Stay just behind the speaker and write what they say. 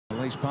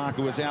Reece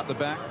Parker was out the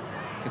back.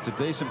 Gets a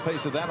decent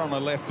piece of that on the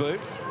left boot.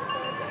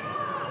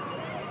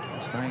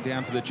 Staying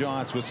down for the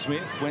Giants was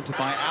Smith. Went to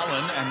by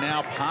Allen, and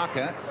now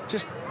Parker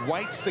just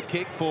waits the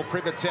kick for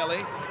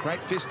Petrevski-Seton.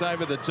 Great fist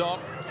over the top.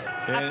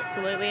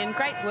 Absolutely, and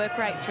great work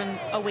rate from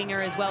a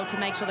winger as well to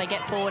make sure they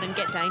get forward and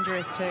get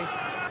dangerous too.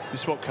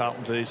 This is what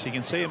Carlton do. So you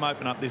can see him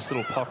open up this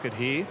little pocket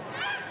here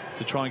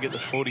to try and get the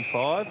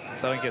 45.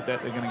 If they don't get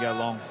that, they're going to go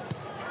long.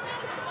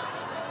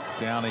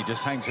 Downie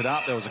just hangs it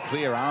up. There was a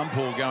clear arm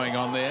pull going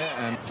on there,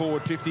 and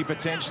forward 50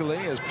 potentially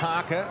as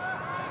Parker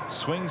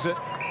swings it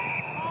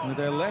with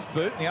their left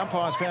boot. The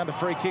umpire's found a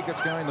free kick.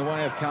 It's going the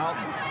way of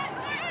Carlton.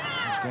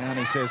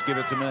 Downie says, give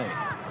it to me.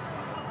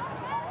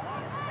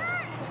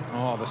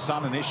 Oh, the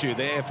sudden issue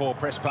there for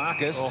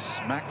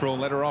Petrevski-Seton. Oh. Mackerel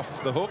let her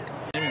off the hook.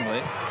 Seemingly.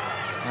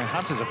 And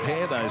Hunter's a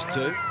pair, those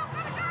two.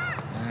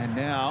 And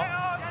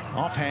now,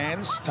 off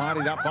hands,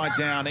 tidied up by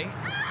Downie.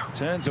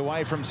 Turns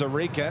away from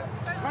Zarika.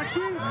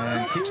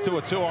 And kicks to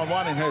a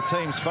 2-on-1 in her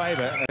team's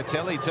favour.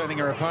 Petrevski turning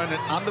her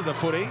opponent under the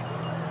footy.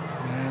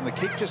 And the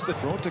kick just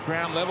brought to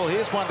ground level.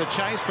 Here's one to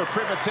chase for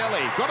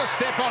Petrevski-Seton. Got a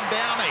step on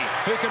Downie,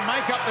 who can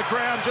make up the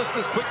ground just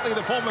as quickly,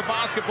 the former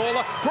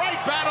basketballer. Great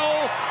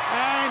battle,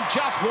 and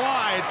just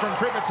wide from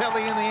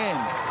Petrevski-Seton in the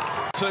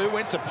end. Two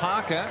went to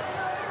Parker.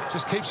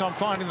 Just keeps on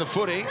finding the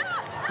footy.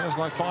 Feels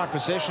like 5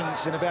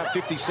 possessions in about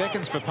 50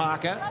 seconds for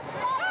Parker.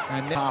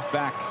 And half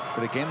back,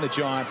 but again the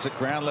Giants at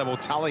ground level.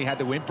 Tully had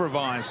to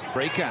improvise.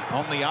 Rika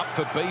on the up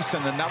for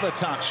Beeson. Another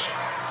touch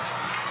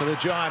for the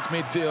Giants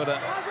midfielder.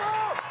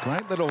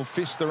 Great little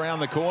fist around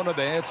the corner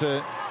there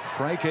to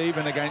break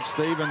even against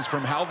Stevens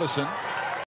from Halverson.